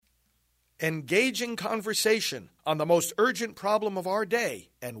Engaging conversation on the most urgent problem of our day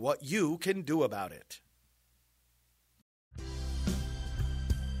and what you can do about it.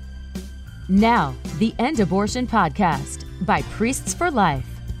 Now, the End Abortion Podcast by Priests for Life.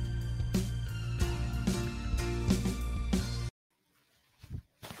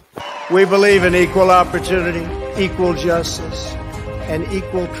 We believe in equal opportunity, equal justice, and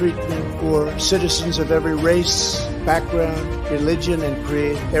equal treatment for citizens of every race, background, religion, and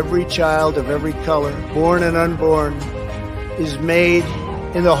creed. Every child of every color, born and unborn, is made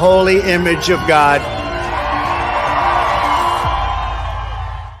in the holy image of God.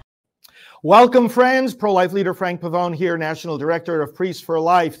 Welcome, friends. Pro-life leader Frank Pavone here, National Director of Priests for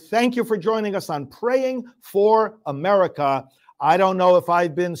Life. Thank you for joining us on Praying for America. I don't know if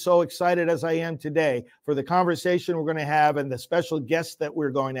I've been so excited as I am today for the conversation we're going to have and the special guest that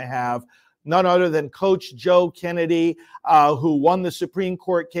we're going to have. None other than Coach Joe Kennedy, who won the Supreme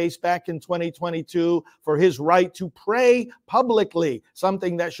Court case back in 2022 for his right to pray publicly,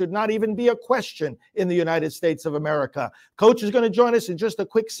 something that should not even be a question in the United States of America. Coach is going to join us in just a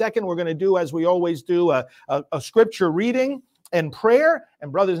quick second. We're going to do, as we always do, a scripture reading and prayer. And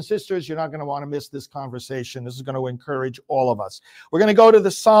brothers and sisters, you're not going to want to miss this conversation. This is going to encourage all of us. We're going to go to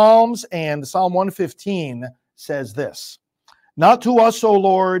the Psalms, and Psalm 115 says this: "Not to us, O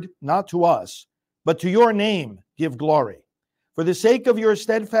Lord, not to us, but to your name give glory, for the sake of your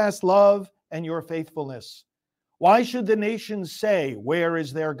steadfast love and your faithfulness. Why should the nations say, 'Where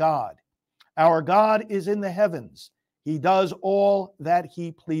is their God?' Our God is in the heavens. He does all that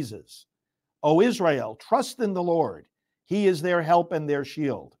he pleases. O Israel, trust in the Lord. He is their help and their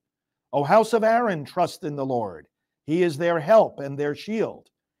shield. O house of Aaron, trust in the Lord. He is their help and their shield.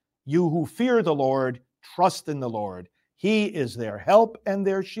 You who fear the Lord, trust in the Lord. He is their help and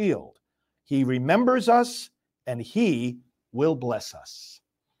their shield. He remembers us and he will bless us."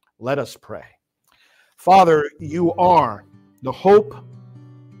 Let us pray. Father, you are the hope,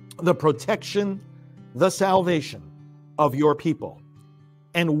 the protection, the salvation of your people.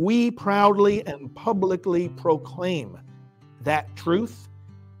 And we proudly and publicly proclaim that truth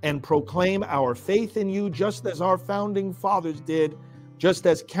and proclaim our faith in you, just as our founding fathers did, just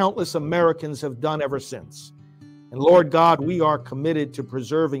as countless Americans have done ever since. And Lord God, we are committed to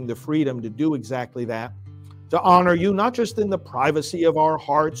preserving the freedom to do exactly that, to honor you not just in the privacy of our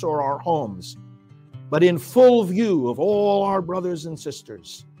hearts or our homes, but in full view of all our brothers and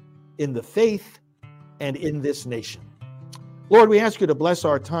sisters in the faith and in this nation. Lord, we ask you to bless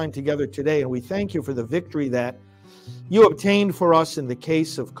our time together today, and we thank you for the victory that you obtained for us in the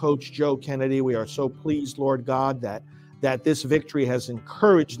case of Coach Joe Kennedy. We are so pleased, Lord God, that this victory has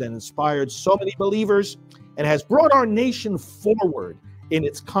encouraged and inspired so many believers and has brought our nation forward in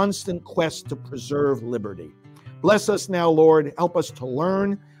its constant quest to preserve liberty. Bless us now, Lord. Help us to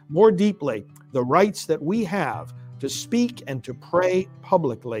learn more deeply the rights that we have to speak and to pray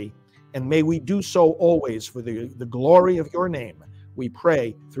publicly. And may we do so always for the glory of your name. We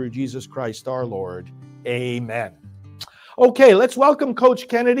pray through Jesus Christ our Lord. Amen. Okay, let's welcome Coach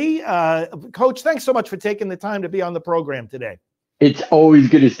Kennedy. Coach, thanks so much for taking the time to be on the program today. It's always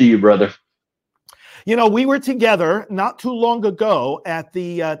good to see you, brother. You know, we were together not too long ago at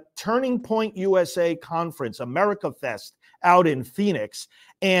the Turning Point USA conference, America Fest, out in Phoenix.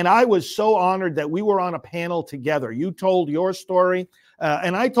 And I was so honored that we were on a panel together. You told your story,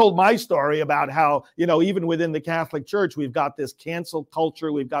 and I told my story about how, you know, even within the Catholic Church, we've got this cancel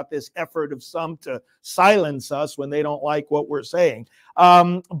culture. We've got this effort of some to silence us when they don't like what we're saying.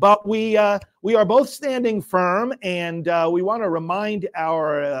 But we are both standing firm, and we want to remind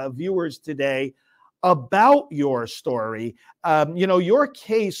our viewers today about your story. You know, your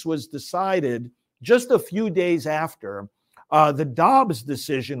case was decided just a few days after the Dobbs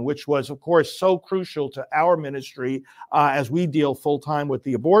decision, which was, of course, so crucial to our ministry as we deal full-time with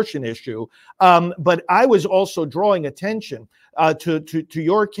the abortion issue. But I was also drawing attention to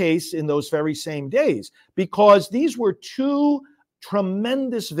your case in those very same days, because these were two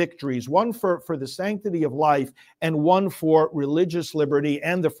tremendous victories, one for the sanctity of life and one for religious liberty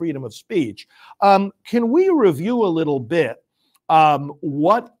and the freedom of speech. Can we review a little bit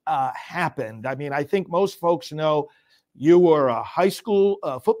what happened? I mean, I think most folks know you were a high school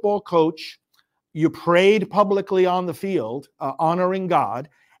football coach. You prayed publicly on the field, honoring God,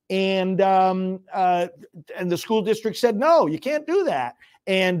 and the school district said, no, you can't do that.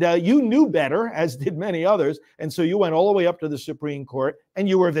 And you knew better, as did many others. And so you went all the way up to the Supreme Court, and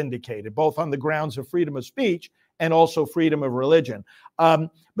you were vindicated, both on the grounds of freedom of speech and also freedom of religion.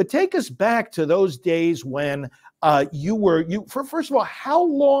 But take us back to those days when first of all, how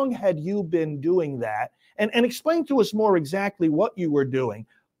long had you been doing that? And explain to us more exactly what you were doing.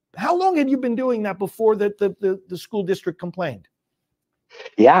 How long had you been doing that before the school district complained?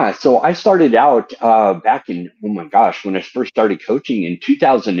 Yeah, so I started out back in, oh my gosh, when I first started coaching in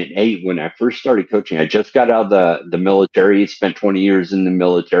 2008. When I first started coaching, I just got out of the military, spent 20 years in the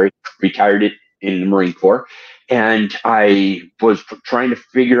military, retired it in the Marine Corps. And I was trying to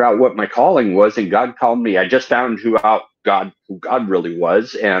figure out what my calling was, and God called me. I just found who God really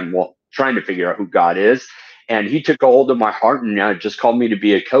was, and trying to figure out who God is. And he took a hold of my heart and just called me to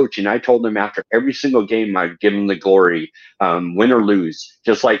be a coach. And I told him after every single game, I'd give him the glory, win or lose,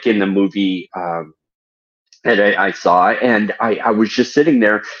 just like in the movie that I saw. And I was just sitting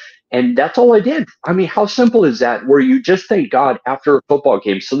there, and that's all I did. I mean, how simple is that, where you just thank God after a football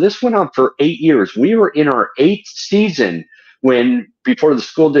game? So this went on for 8 years. We were in our 8th season before the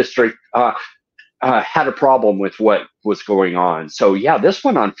school district had a problem with what was going on. So yeah, this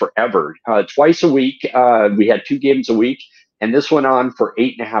went on forever. Twice a week. We had 2 games a week, and this went on for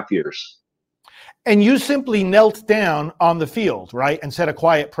 8.5 years. And you simply knelt down on the field, right, and said a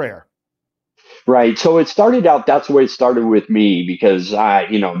quiet prayer. Right. So it started out, that's the way it started with me, because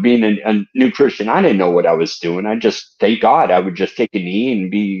being a new Christian, I didn't know what I was doing. I just, thank God, I would just take a knee and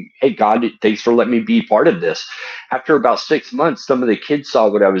be, hey, God, thanks for letting me be part of this. After about 6 months, some of the kids saw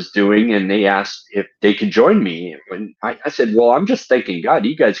what I was doing, and they asked if they could join me. And I said, well, I'm just thanking God.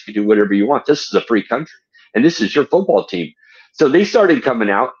 You guys can do whatever you want. This is a free country, and this is your football team. So they started coming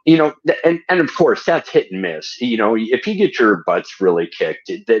out, and of course that's hit and miss. If you get your butts really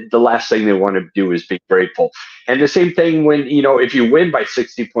kicked, the last thing they want to do is be grateful. And the same thing when, if you win by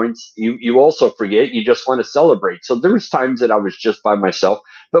 60 points, you also forget, you just want to celebrate. So there was times that I was just by myself,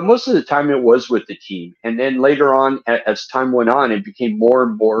 but most of the time it was with the team. And then later on, as time went on, it became more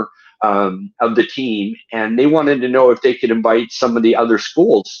and more of the team, and they wanted to know if they could invite some of the other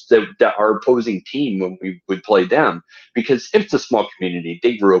schools that are opposing team when we would play them, because it's a small community.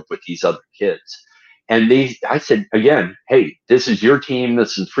 They grew up with these other kids, and I said again, hey, this is your team.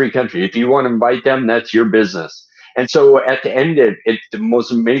 This is free country. If you want to invite them, that's your business. And so at the end of it, the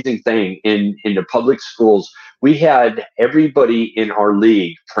most amazing thing in the public schools, we had everybody in our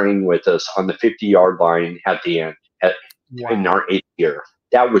league praying with us on the 50-yard line at the end in our 8th year.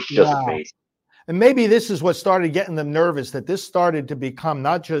 That was just amazing. And maybe this is what started getting them nervous, that this started to become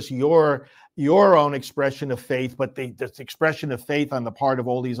not just your own expression of faith, but this expression of faith on the part of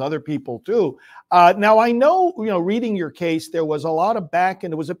all these other people too. Now, I know, reading your case, there was a lot of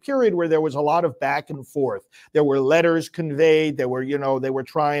there was a period where there was a lot of back and forth. There were letters conveyed. There were, they were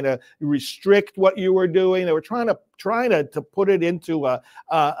trying to restrict what you were doing. They were trying to put it into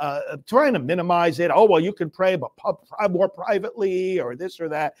trying to minimize it. Oh, well, you can pray, but more privately, or this or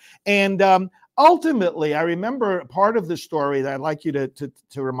that. And ultimately, I remember part of the story that I'd like you to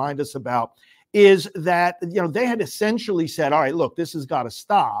remind us about is that, they had essentially said, all right, look, this has got to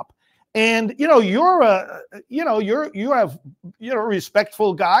stop. And, you're a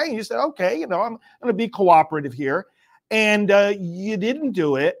respectful guy. And you said, okay, I'm going to be cooperative here. And you didn't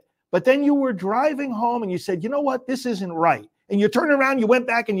do it. But then you were driving home and you said, you know what, this isn't right. And you turned around, you went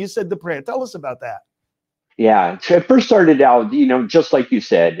back and you said the prayer. Tell us about that. Yeah, so it first started out, just like you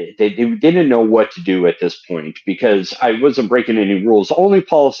said, they didn't know what to do at this point, because I wasn't breaking any rules. Only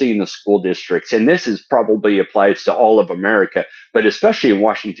policy in the school districts, and this is probably applies to all of America, but especially in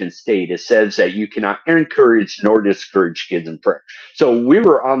Washington State, it says that you cannot encourage nor discourage kids in prayer. So we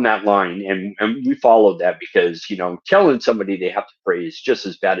were on that line, and we followed that, because, telling somebody they have to pray is just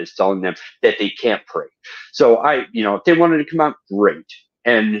as bad as telling them that they can't pray. So if they wanted to come out, great.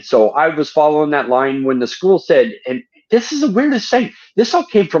 And so I was following that line when the school said, and this is the weirdest thing, this all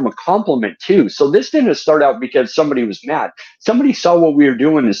came from a compliment too. So this didn't start out because somebody was mad. Somebody saw what we were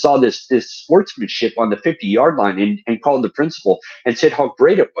doing and saw this sportsmanship on the 50-yard line and called the principal and said how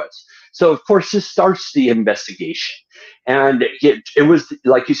great it was. So of course this starts the investigation. And it was,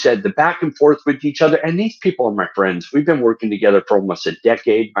 like you said, the back and forth with each other. And these people are my friends. We've been working together for almost a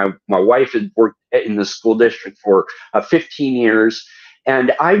decade. My wife had worked in the school district for 15 years.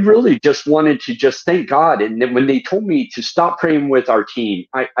 And I really just wanted to just thank God. And then when they told me to stop praying with our team,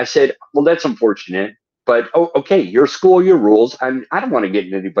 I said, well, that's unfortunate, but okay, your school, your rules. And I don't want to get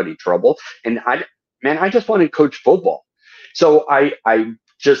in anybody's trouble. And I just want to coach football. So I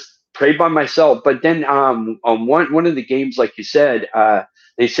just prayed by myself. But then on one of the games, like you said,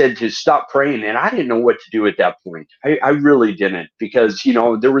 they said to stop praying, and I didn't know what to do at that point. I really didn't, because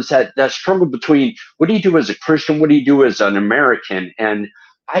there was that struggle between what do you do as a Christian, what do you do as an American, and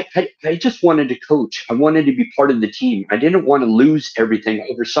I just wanted to coach. I wanted to be part of the team. I didn't want to lose everything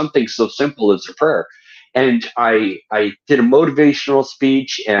over something so simple as a prayer. And I did a motivational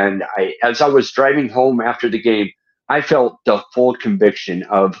speech, and as I was driving home after the game, I felt the full conviction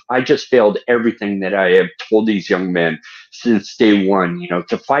of I just failed everything that I have told these young men since day one,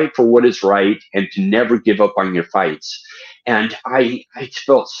 to fight for what is right and to never give up on your fights. And I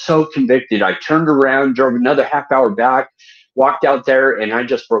felt so convicted. I turned around, drove another half hour back, walked out there, and I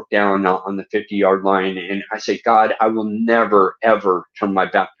just broke down on the 50-yard line. And I said, God, I will never, ever turn my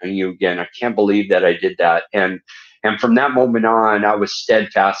back on you again. I can't believe that I did that. And from that moment on, I was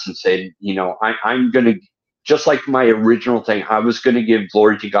steadfast and said, I'm going to, just like my original thing, I was going to give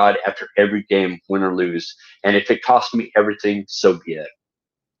glory to God after every game, win or lose. And if it cost me everything, so be it.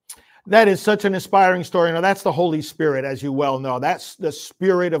 That is such an inspiring story. Now, that's the Holy Spirit, as you well know. That's the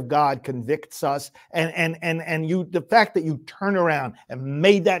Spirit of God convicts us. And you, the fact that you turn around and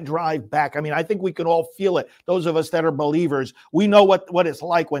made that drive back. I mean, I think we can all feel it. Those of us that are believers, we know what it's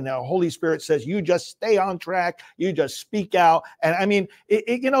like when the Holy Spirit says, you just stay on track, you just speak out. And I mean,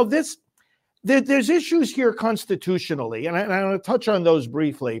 there's issues here constitutionally, and I want to touch on those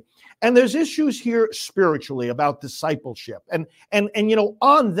briefly. And there's issues here spiritually about discipleship. And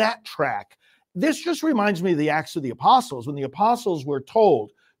on that track, this just reminds me of the Acts of the Apostles, when the apostles were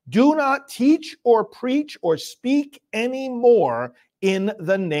told, do not teach or preach or speak anymore in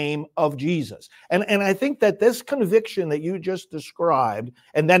the name of Jesus. And I think that this conviction that you just described,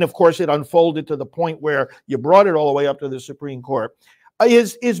 and then of course it unfolded to the point where you brought it all the way up to the Supreme Court,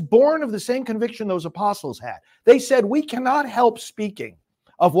 is born of the same conviction those apostles had. They said, we cannot help speaking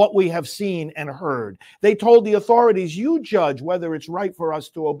of what we have seen and heard. They told the authorities, you judge whether it's right for us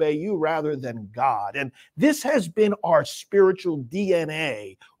to obey you rather than God. And this has been our spiritual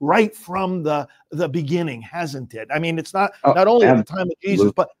DNA right from the beginning, hasn't it? I mean, it's not only at the time of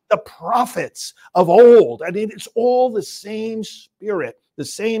Jesus, but the prophets of old. I mean, it's all the same Spirit, the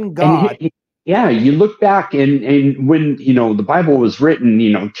same God. Yeah, you look back and when, the Bible was written,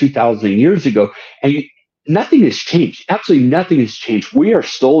 2,000 years ago, and nothing has changed. Absolutely nothing has changed. We are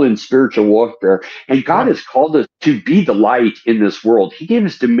still in spiritual warfare, and God has called us to be the light in this world. He gave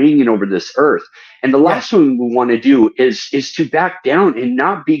us dominion over this earth. And the last thing we want to do is to back down and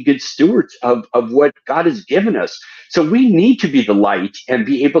not be good stewards of what God has given us. So we need to be the light and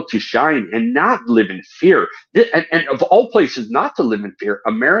be able to shine and not live in fear. And of all places, not to live in fear.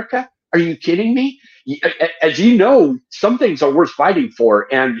 America, are you kidding me? As you know, some things are worth fighting for.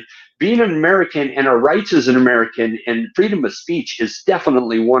 And being an American and our rights as an American and freedom of speech is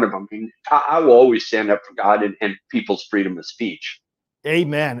definitely one of them. I mean, I will always stand up for God and people's freedom of speech.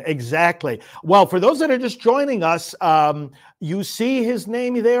 Amen. Exactly. Well, for those that are just joining us, you see his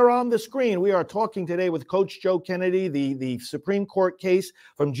name there on the screen. We are talking today with Coach Joe Kennedy, the Supreme Court case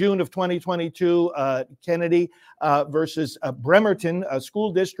from June of 2022, Kennedy versus Bremerton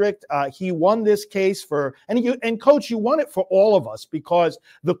School District. He won this case and Coach, you won it for all of us because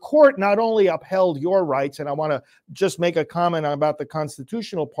the court not only upheld your rights, and I want to just make a comment about the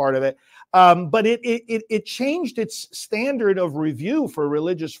constitutional part of it, but it changed its standard of review for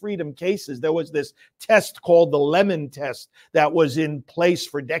religious freedom cases. There was this test called the Lemon Test that was in place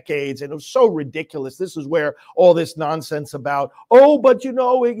for decades, and it was so ridiculous. This is where all this nonsense about, but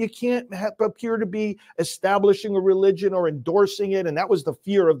you can't appear to be establishing a religion or endorsing it, and that was the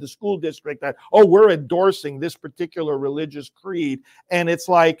fear of the school district that, we're endorsing this particular religious creed, and it's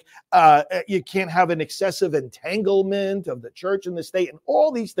like you can't have an excessive entanglement of the church and the state, and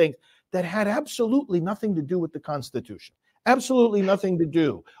all these things that had absolutely nothing to do with the Constitution. Absolutely nothing to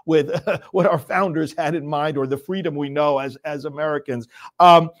do with what our founders had in mind or the freedom we know as Americans.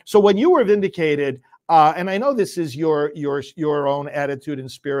 So when you were vindicated, and I know this is your own attitude and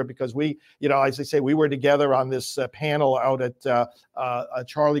spirit because we, as I say, we were together on this panel out at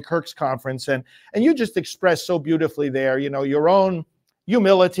Charlie Kirk's conference, and you just expressed so beautifully there, your own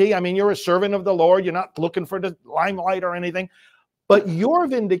humility. I mean, you're a servant of the Lord. You're not looking for the limelight or anything. But your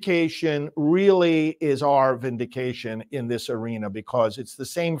vindication really is our vindication in this arena because it's the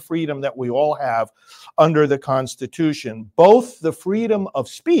same freedom that we all have under the Constitution, both the freedom of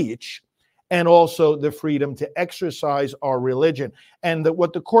speech and also the freedom to exercise our religion. And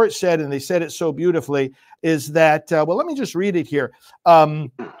what the court said, and they said it so beautifully, is that, let me just read it here.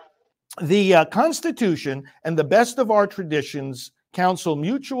 The Constitution and the best of our traditions counsel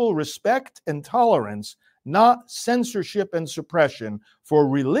mutual respect and tolerance, not censorship and suppression for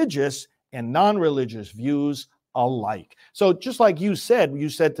religious and non-religious views alike. So just like you said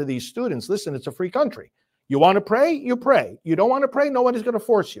to these students, listen, it's a free country. You want to pray, you pray. You don't want to pray, nobody's going to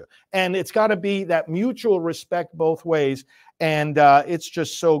force you. And it's got to be that mutual respect both ways. And it's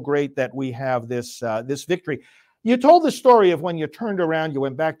just so great that we have this victory. You told the story of when you turned around, you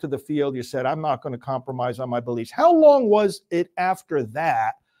went back to the field, you said, I'm not going to compromise on my beliefs. How long was it after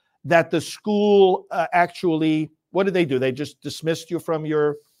that the school actually what did they do? They just dismissed you from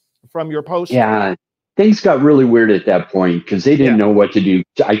your post? Yeah, things got really weird at that point because they didn't know what to do.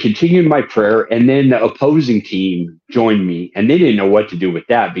 I continued my prayer, and then the opposing team joined me, and they didn't know what to do with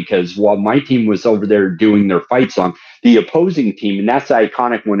that because while my team was over there doing their fight song, the opposing team, and that's the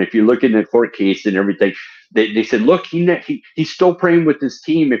iconic one. If you look in the court case and everything, they said, look, he's still praying with his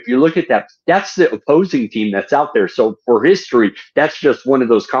team. If you look at that, that's the opposing team that's out there. So for history, that's just one of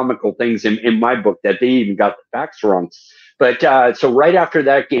those comical things in my book that they even got the facts wrong. But so right after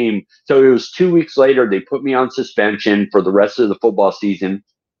that game, so it was 2 weeks later, they put me on suspension for the rest of the football season.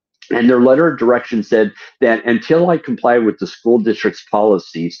 And their letter of direction said that until I comply with the school district's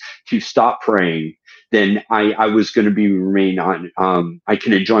policies to stop praying, then I was going to remain on. I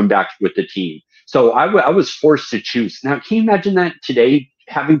can join back with the team. So I was forced to choose. Now, can you imagine that today,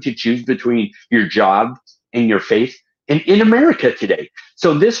 having to choose between your job and your faith in America today?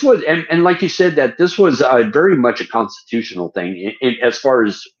 So this was, and like you said, that this was very much a constitutional thing as far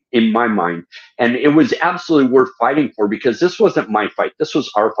as in my mind. And it was absolutely worth fighting for because this wasn't my fight. This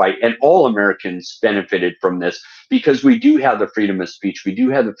was our fight. And all Americans benefited from this because we do have the freedom of speech. We do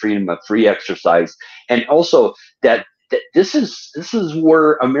have the freedom of free exercise. And also that this is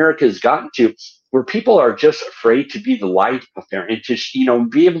where America has gotten to, where people are just afraid to be the light of there and to,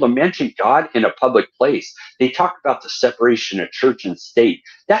 be able to mention God in a public place. They talk about the separation of church and state.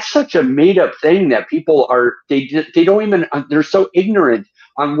 That's such a made up thing that people are, they don't even, they're so ignorant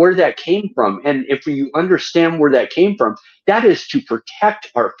on where that came from. And if you understand where that came from, that is to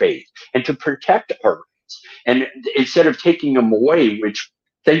protect our faith and to protect our rights. And instead of taking them away, which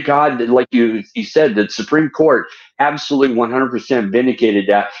thank God that, like you said, the Supreme Court absolutely 100% vindicated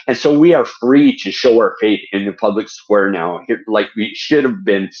that. And so we are free to show our faith in the public square now, like we should have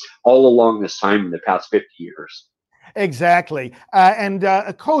been all along this time in the past 50 years. Exactly.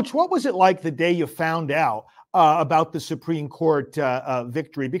 Coach, what was it like the day you found out about the Supreme Court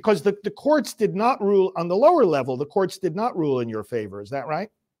victory? Because the courts did not rule on the lower level. The courts did not rule in your favor. Is that right?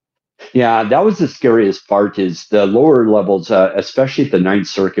 Yeah, that was the scariest part is the lower levels, especially at the Ninth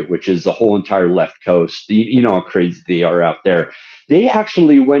Circuit, which is the whole entire left coast. You know how crazy they are out there. They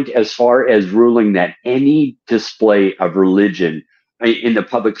actually went as far as ruling that any display of religion in the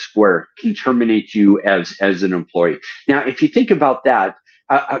public square can terminate you as an employee. Now, if you think about that,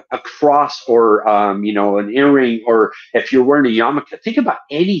 a cross or, an earring, or if you're wearing a yarmulke, think about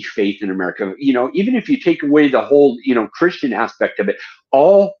any faith in America. Even if you take away the whole, Christian aspect of it,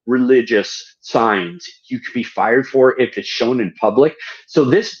 all religious signs you could be fired for if it's shown in public. So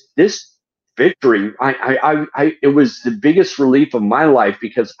this victory, it was the biggest relief of my life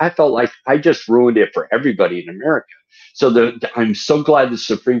because I felt like I just ruined it for everybody in America. So I'm so glad the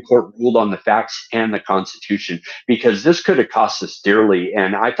Supreme Court ruled on the facts and the Constitution because this could have cost us dearly.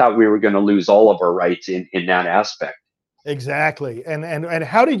 And I thought we were going to lose all of our rights in that aspect. Exactly. And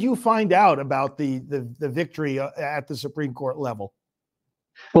how did you find out about the victory at the Supreme Court level?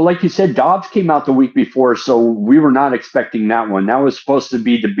 Well, like you said, Dobbs came out the week before, so we were not expecting that one. That was supposed to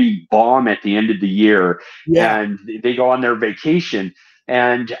be the big bomb at the end of the year, and they go on their vacation.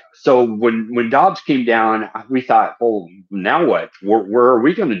 And so when Dobbs came down, we thought, well, now what? Where are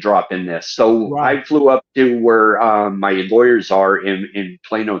we going to drop in this? So I flew up to where my lawyers are in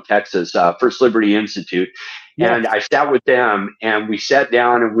Plano, Texas, First Liberty Institute. Yes. And I sat with them and we sat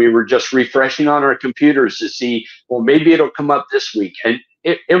down and we were just refreshing on our computers to see, well, maybe it'll come up this week. And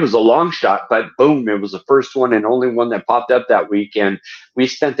it was a long shot, but boom, it was the first one and only one that popped up that week. And we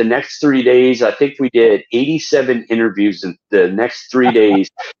spent the next 3 days, I think we did 87 interviews in the next 3 days,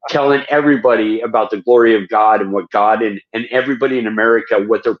 telling everybody about the glory of God and what God and everybody in America,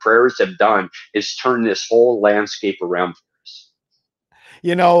 what their prayers have done is turn this whole landscape around for us.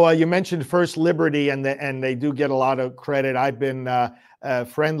 You mentioned First Liberty, and they do get a lot of credit. I've been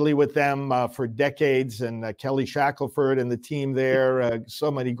friendly with them for decades, and Kelly Shackelford and the team there, so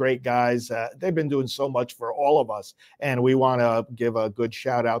many great guys. They've been doing so much for all of us, and we want to give a good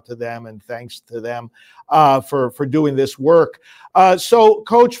shout out to them and thanks to them for doing this work. So,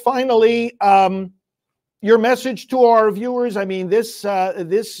 Coach, finally, your message to our viewers. I mean, this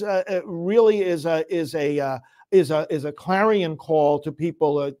really is a clarion call to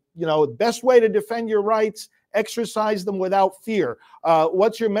people. Best way to defend your rights, exercise them without fear.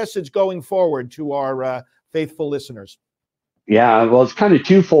 What's your message going forward to our faithful listeners? Yeah, well, it's kind of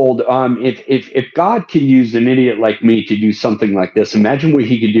twofold. If God can use an idiot like me to do something like this, imagine what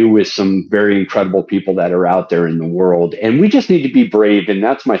he could do with some very incredible people that are out there in the world. And we just need to be brave. And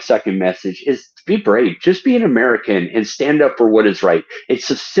that's my second message, is to be brave. Just be an American and stand up for what is right. It's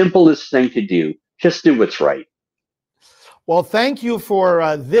the simplest thing to do. Just do what's right. Well, thank you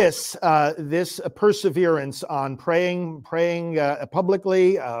for this perseverance on praying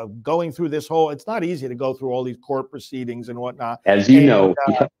publicly, going through this whole. It's not easy to go through all these court proceedings and whatnot. As you know.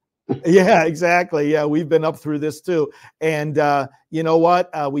 Yeah, exactly. Yeah, we've been up through this too. And you know what?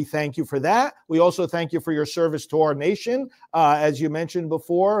 We thank you for that. We also thank you for your service to our nation. As you mentioned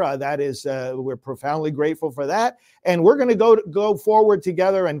before, that is, we're profoundly grateful for that. And we're going to go forward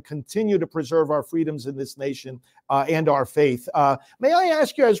together and continue to preserve our freedoms in this nation and our faith. May I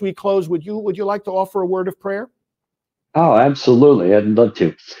ask you, as we close, would you like to offer a word of prayer? Oh, absolutely. I'd love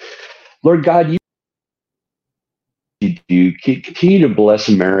to. Lord God, you continue to bless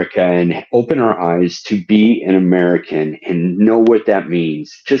America and open our eyes to be an American and know what that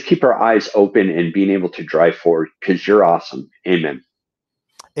means. Just keep our eyes open and being able to drive forward, because you're awesome. Amen.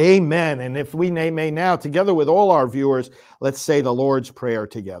 Amen. And if we may now, together with all our viewers, let's say the Lord's Prayer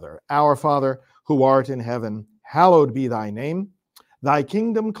together. Our Father, who art in heaven, hallowed be thy name. Thy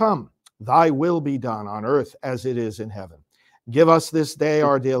kingdom come, thy will be done on earth as it is in heaven. Give us this day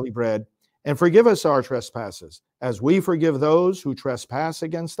our daily bread, and forgive us our trespasses, as we forgive those who trespass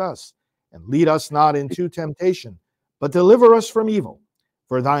against us. And lead us not into temptation, but deliver us from evil.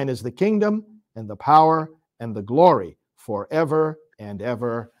 For thine is the kingdom, and the power, and the glory, forever and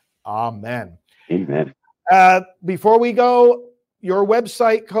ever. Amen. Amen. Before we go, your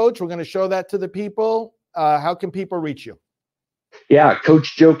website, Coach, we're going to show that to the people. How can people reach you? Yeah,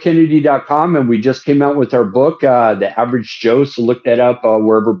 CoachJoeKennedy.com, and we just came out with our book, The Average Joe. So look that up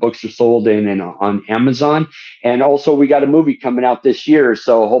wherever books are sold and on Amazon. And also, we got a movie coming out this year,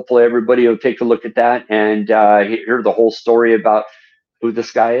 so hopefully everybody will take a look at that and hear the whole story about who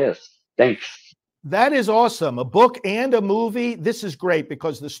this guy is. Thanks. That is awesome. A book and a movie. This is great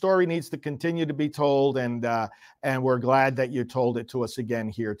because the story needs to continue to be told, and we're glad that you told it to us again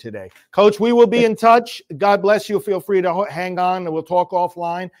here today. Coach, we will be in touch. God bless you. Feel free to hang on, and we'll talk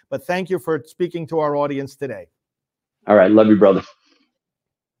offline. But thank you for speaking to our audience today. All right. Love you, brother.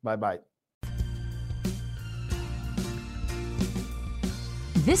 Bye-bye.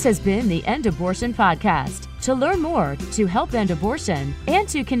 This has been the End Abortion Podcast. To learn more, to help end abortion, and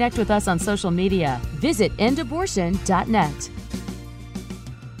to connect with us on social media, visit endabortion.net.